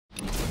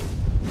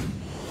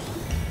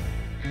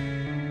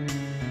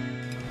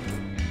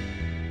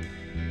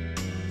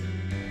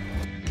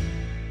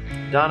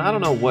Don, I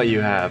don't know what you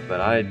have,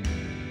 but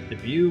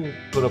if you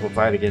put up a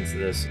fight against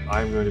this,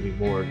 I'm going to be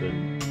more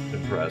than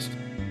impressed.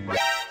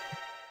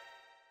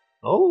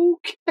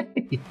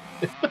 Okay.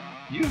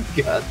 You've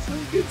got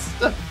some good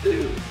stuff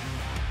too.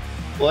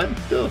 What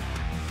the?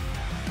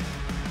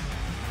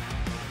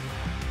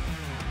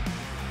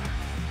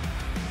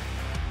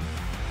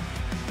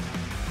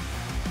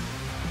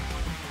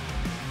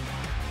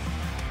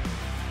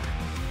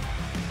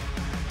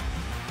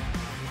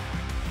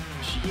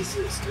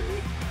 Jesus, dude.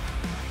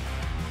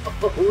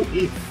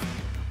 Holy.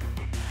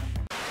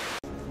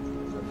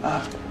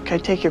 Can I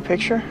take your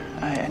picture?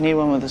 I need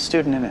one with a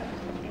student in it.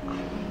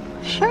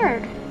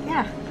 Sure,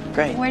 yeah.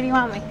 Great. Where do you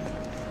want me?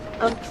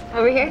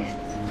 Over here?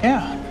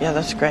 Yeah,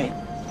 that's great.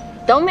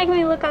 Don't make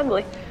me look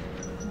ugly.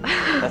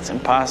 That's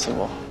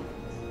impossible.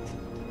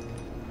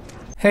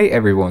 Hey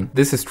everyone,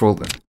 this is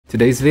Trolden.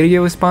 Today's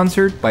video is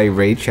sponsored by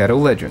Raid Shadow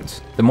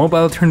Legends, the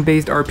mobile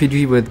turn-based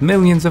RPG with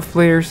millions of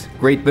players,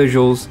 great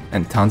visuals,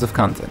 and tons of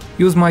content.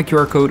 Use my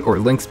QR code or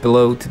links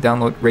below to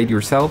download Raid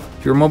yourself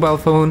to your mobile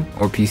phone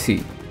or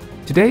PC.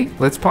 Today,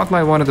 let's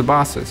spotlight one of the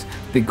bosses,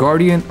 the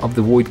Guardian of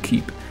the Void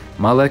Keep,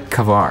 Malek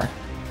Kavar.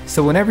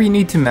 So whenever you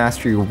need to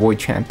master your Void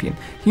champion,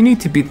 you need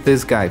to beat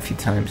this guy a few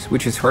times,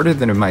 which is harder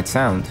than it might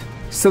sound.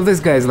 So this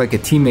guy is like a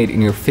teammate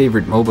in your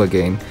favorite MOBA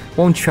game,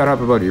 won't shut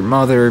up about your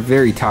mother,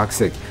 very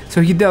toxic,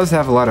 so he does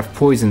have a lot of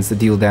poisons that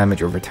deal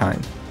damage over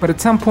time. But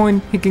at some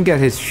point, he can get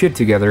his shit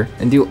together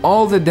and deal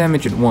all the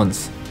damage at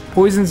once.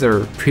 Poisons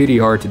are pretty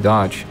hard to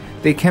dodge,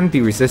 they can't be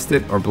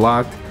resisted or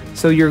blocked,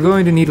 so you're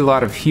going to need a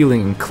lot of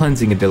healing and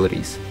cleansing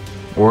abilities.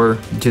 Or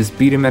just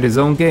beat him at his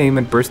own game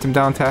and burst him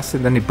down faster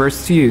than he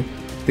bursts you.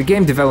 The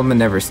game development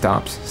never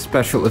stops,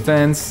 special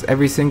events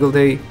every single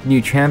day, new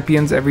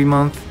champions every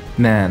month.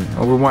 Man,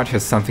 Overwatch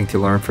has something to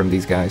learn from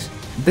these guys.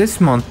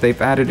 This month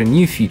they've added a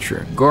new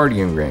feature,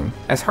 Guardian Ring.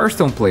 As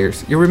Hearthstone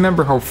players, you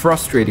remember how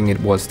frustrating it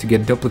was to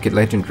get duplicate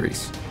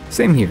legendaries.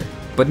 Same here,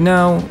 but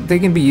now they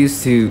can be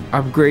used to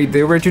upgrade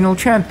the original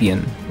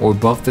champion, or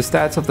buff the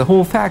stats of the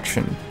whole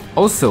faction.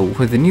 Also,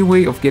 with the new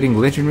way of getting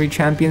legendary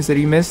champions that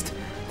you missed,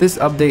 this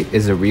update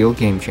is a real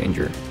game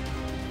changer.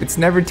 It's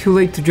never too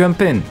late to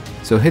jump in,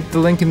 so hit the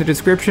link in the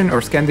description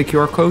or scan the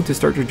QR code to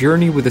start your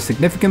journey with a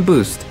significant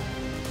boost.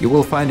 You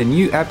will find a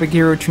new epic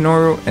hero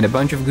tomorrow and a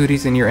bunch of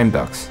goodies in your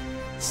inbox.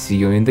 See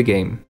you in the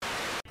game.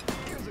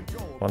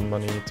 1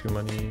 money, 2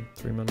 money,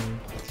 3 money.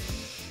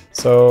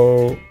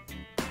 So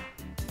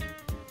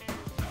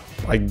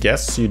I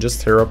guess you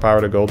just hero power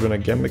the gold rune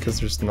again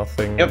because there's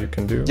nothing you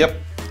can do.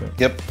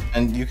 Yep.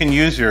 And you can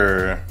use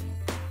your...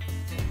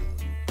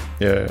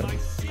 Yeah.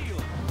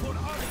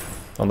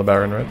 On the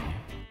Baron, right?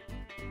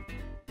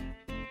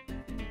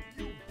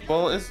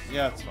 Well, it's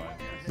fine.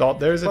 No,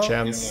 there's a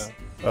chance. Yeah.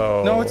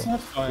 Oh. No, it's not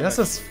fine. Yes,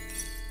 it's...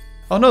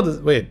 Oh no,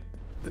 wait.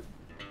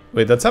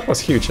 Wait, that tap was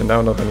huge and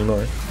now not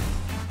anymore.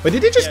 Wait,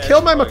 did he just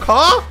kill my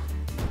macaw?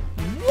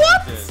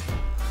 What?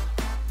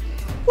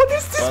 What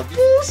is this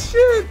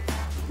bullshit?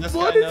 This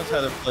guy knows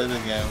how to play the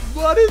game.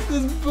 What is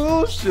this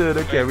bullshit?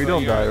 Okay, we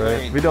don't die,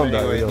 right? We don't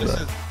die, we don't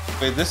die.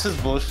 Wait, this is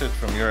bullshit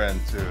from your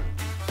end too.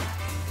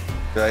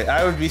 Like,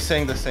 I would be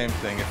saying the same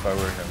thing if I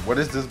were him. What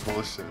is this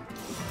bullshit?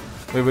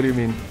 Wait, what do you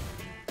mean?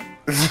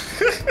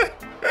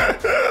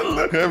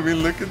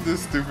 Look at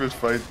this stupid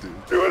fight,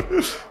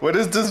 dude. What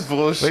is this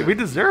bullshit? Wait, we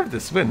deserve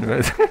this win,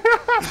 right?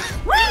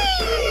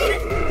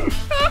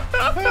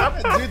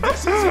 Dude,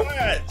 this is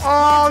what?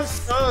 Oh,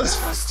 so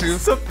stupid.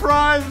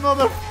 Surprise,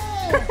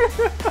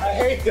 motherfucker! I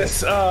hate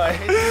this. Oh, I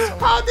hate this so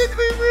much. How did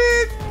we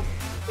win?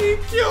 He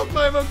killed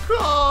my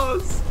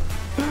macaws!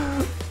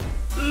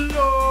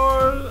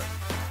 Lord!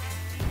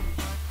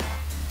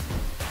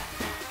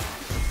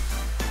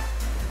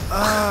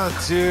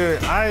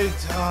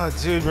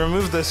 Dude,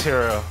 remove this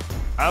hero.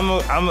 I'm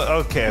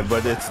okay,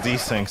 but it's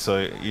these things, so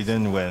you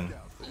didn't win.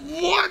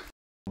 What?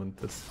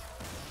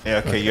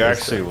 Yeah, okay, you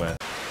actually win.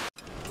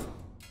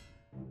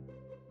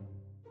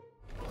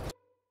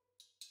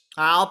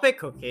 I'll pick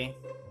Cookie.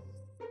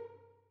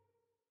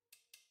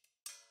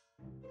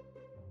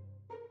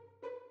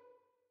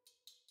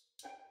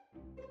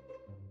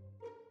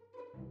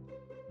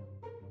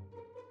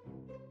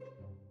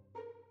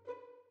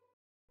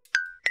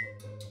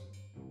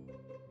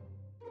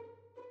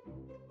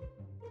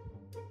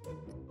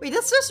 Wait,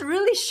 that's just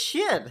really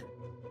shit.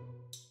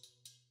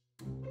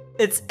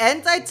 It's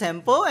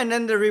anti-tempo and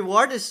then the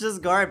reward is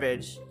just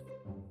garbage.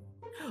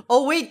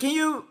 Oh wait, can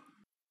you...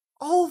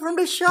 Oh, from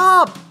the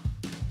shop!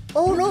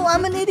 Oh no,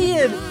 I'm an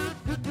idiot!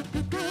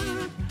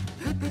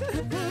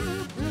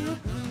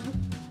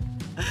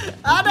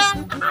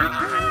 Adam!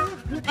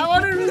 I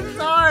want to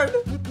restart!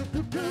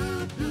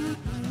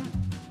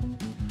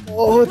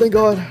 Oh, thank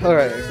God.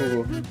 Alright,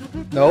 cool.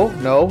 No.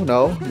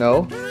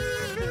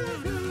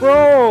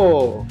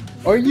 Bro!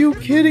 Are you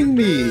kidding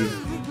me?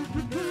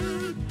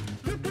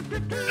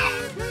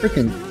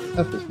 Freaking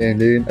F this game,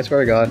 dude. I swear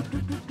to God.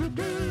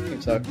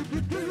 Game sucks.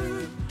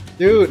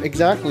 Dude,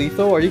 exact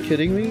lethal? Are you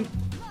kidding me?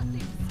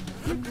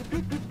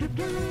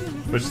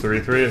 Which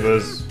 3-3 it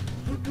was?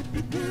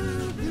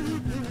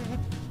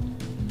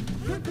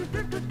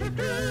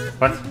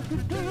 What?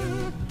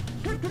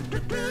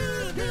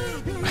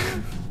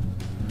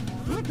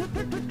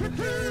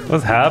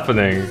 What's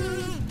happening?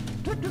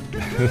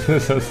 This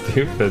is so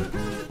stupid.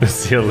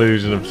 It's the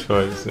illusion of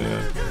choice,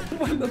 yeah.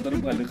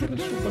 Нормально,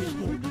 хорошо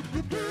пошло.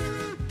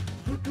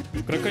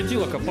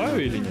 Крокодила копаю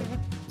или нет?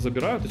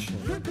 Забираю, точнее.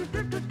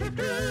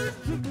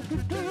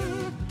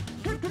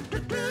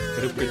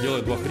 Рыбка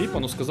делает 2 хрипа,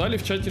 но сказали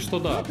в чате, что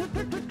да.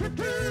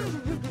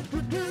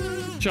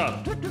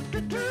 Чат.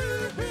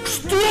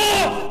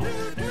 Что?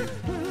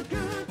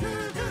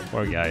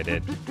 Poor guy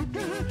did.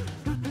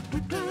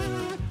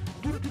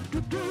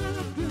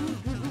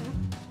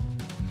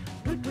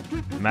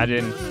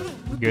 Imagine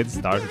good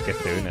start with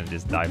Cthulhu and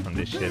just die from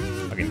this shit.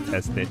 Fucking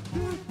test it.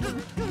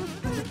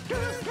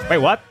 Wait,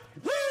 what?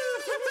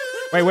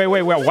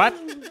 Wait, what?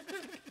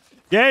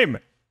 Game!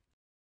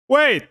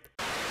 Wait!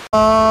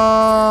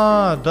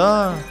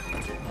 Да.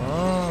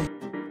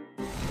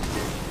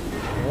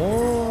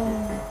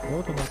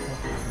 Вот он.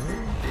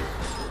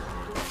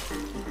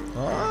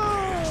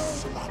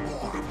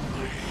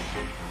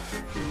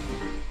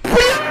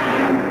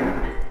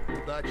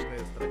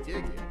 Удачная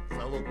стратегия –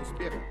 залог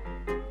успеха.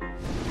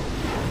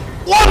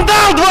 Он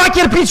дал 2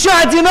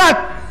 кирпича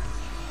одинаково!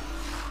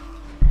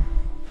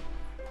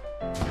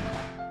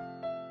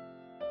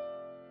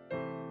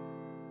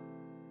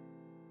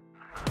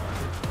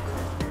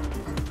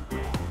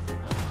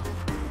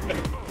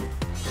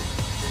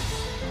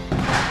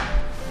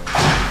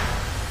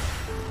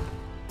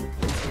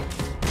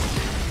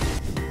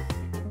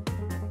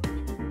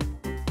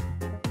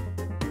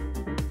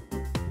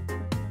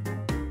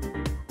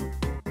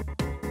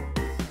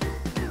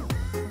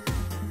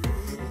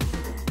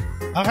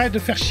 Arrête de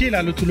faire chier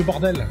là, tout le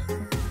bordel.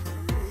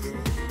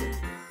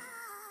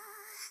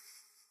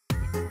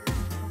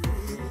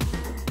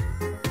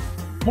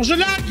 Mon jeu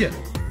lag.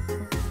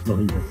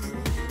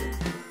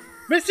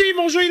 Mais si,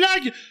 mon jeu il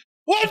lag.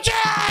 Ok.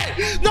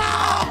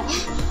 Non.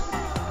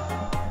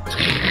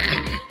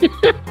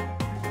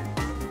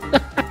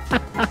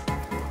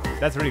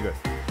 That's really good.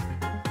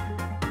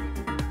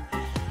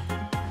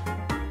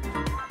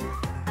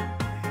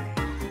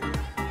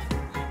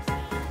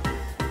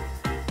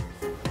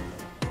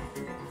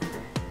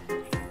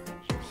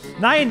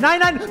 Nine!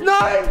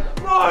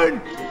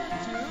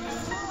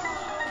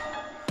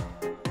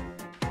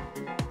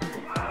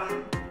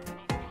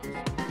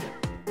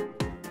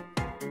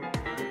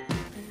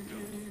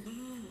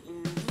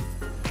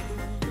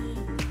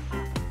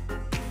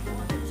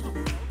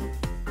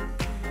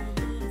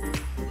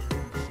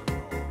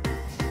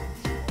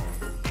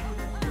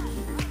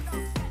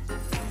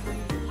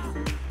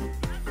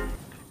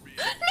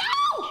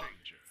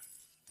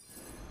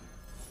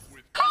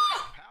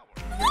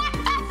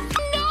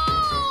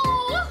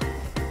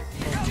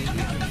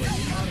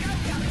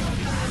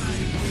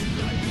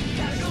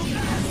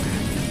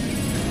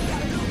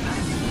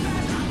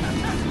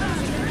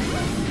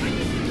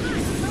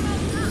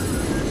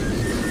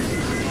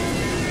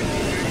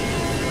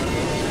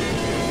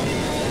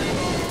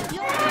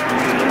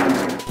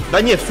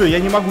 Да нет, все, я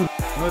не могу.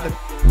 Ну, это...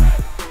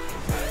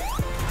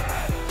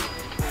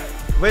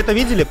 Вы это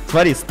видели?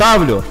 Смотри,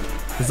 ставлю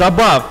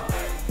забаф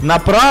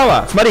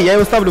направо. Смотри, я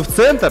его ставлю в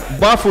центр,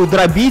 бафую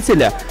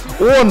дробителя.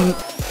 Он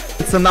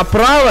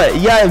направо,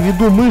 я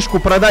веду мышку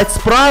продать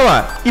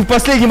справа, и в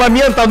последний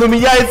момент оно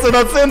меняется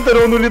на центр,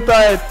 и он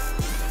улетает.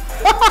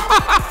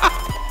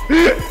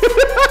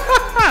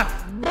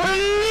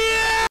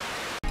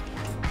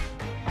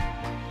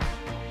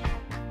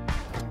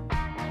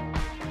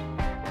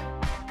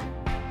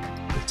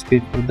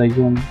 Теперь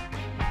продаем.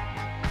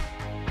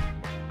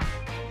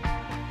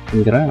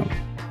 Играем.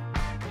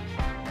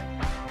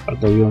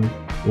 Продаем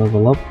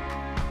level up.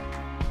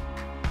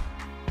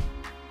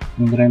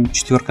 Играем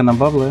 4 на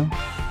баблы.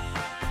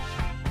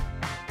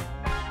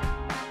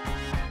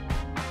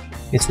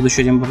 Есть тут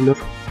еще один баблер.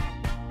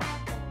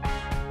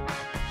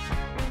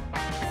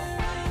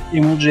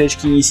 Эмоджи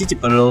очки несите,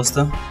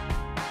 пожалуйста.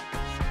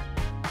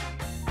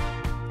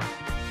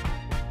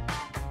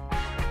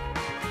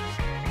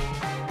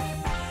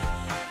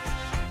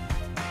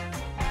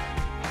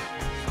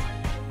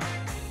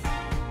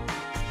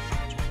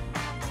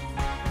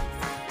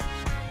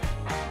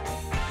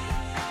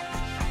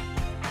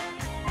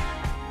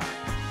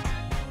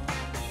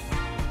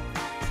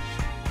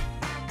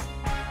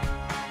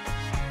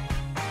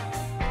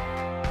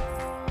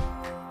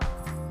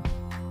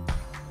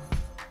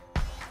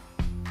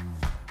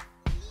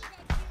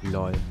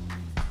 Lol.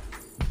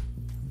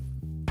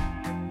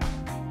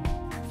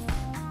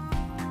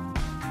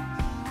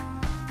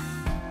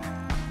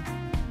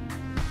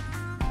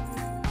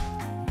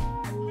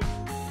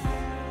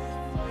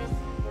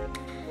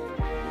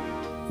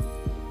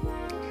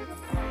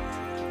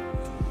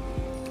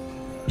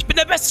 Ich bin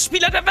der beste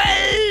Spieler der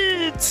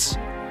Welt!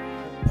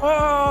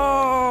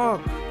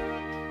 Fuck!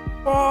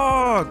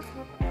 Fuck!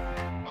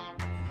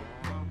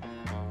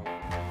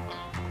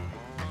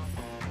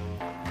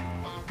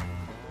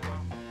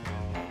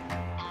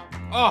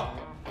 Oh!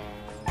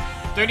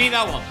 Don't need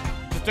that one.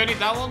 Just don't need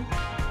that one.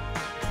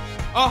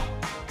 Oh!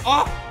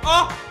 Oh!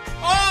 Oh!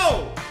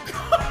 Oh!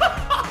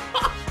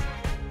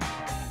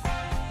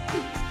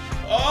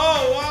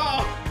 Oh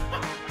wow!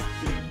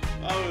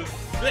 That was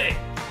sick.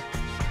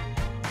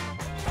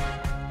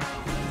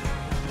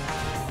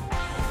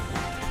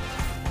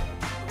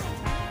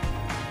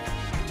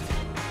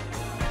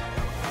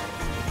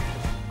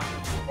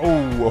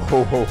 Oh,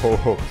 ho, ho, ho,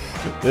 ho.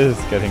 This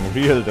is getting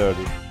real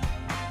dirty.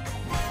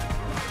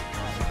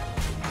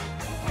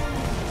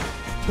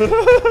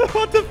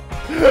 What the?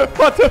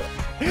 What the?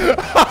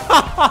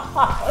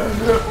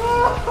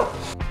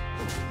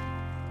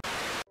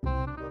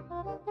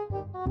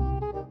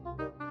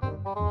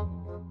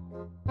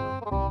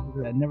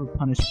 I never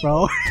punished,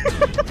 bro.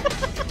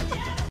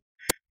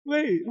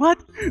 Wait,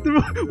 what?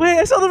 Wait,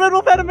 I saw the red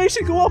wolf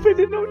animation go off and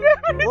did no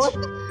damage. What?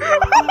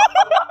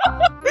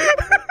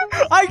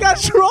 I got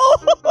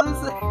trolled.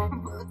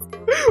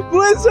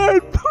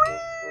 Blizzard.